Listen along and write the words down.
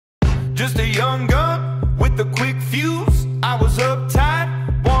Just a young gun with a quick fuse. I was uptight,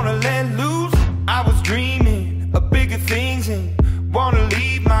 wanna let loose. I was dreaming of bigger things and wanna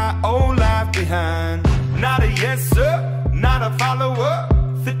leave my old life behind. Not a yes sir, not a follower.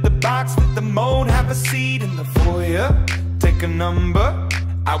 Fit the box, fit the mold, have a seat in the foyer. Take a number.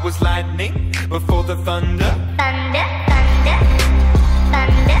 I was lightning before the thunder. Thunder, thunder,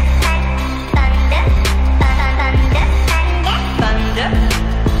 thunder, thunder,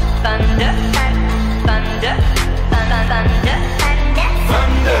 thunder, thunder, thunder, thunder, thunder,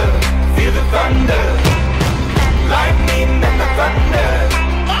 thunder, feel the thunder. Lightning and the thunder.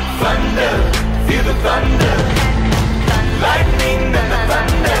 Thunder, feel the thunder. Lightning and the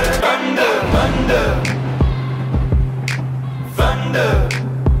thunder. Thunder, thunder, thunder.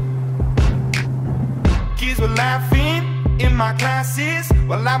 Kids were laughing in my classes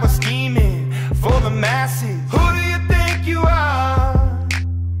while I was scheming for the masses. Who do you think you are?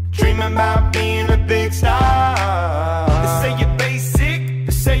 Dreaming about being a big star. They say you're basic,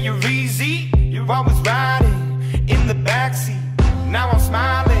 they say you're easy. You're always riding in the backseat. Now I'm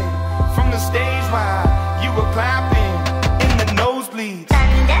smiling from the stage while you were clapping in the nosebleeds.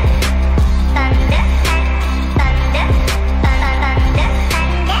 thunder, thunder, thunder,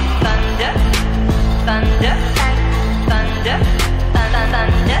 thunder, thunder, thunder, thunder,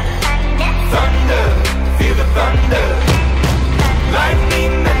 thunder, Thunder, feel the thunder.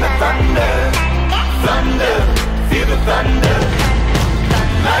 Lightning and the thunder. Thunder, feel the thunder.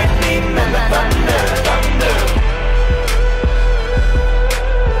 Lightning and the thunder. Thunder.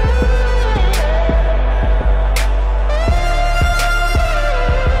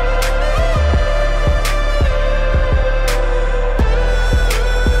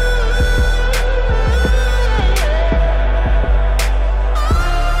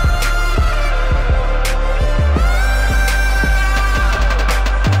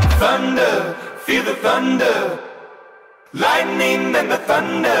 Thunder, feel the thunder. Lightning and the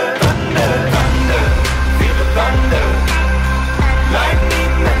thunder. Thunder, thunder, feel the thunder.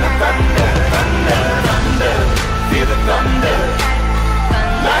 Lightning and the thunder. Thunder, thunder, feel the thunder.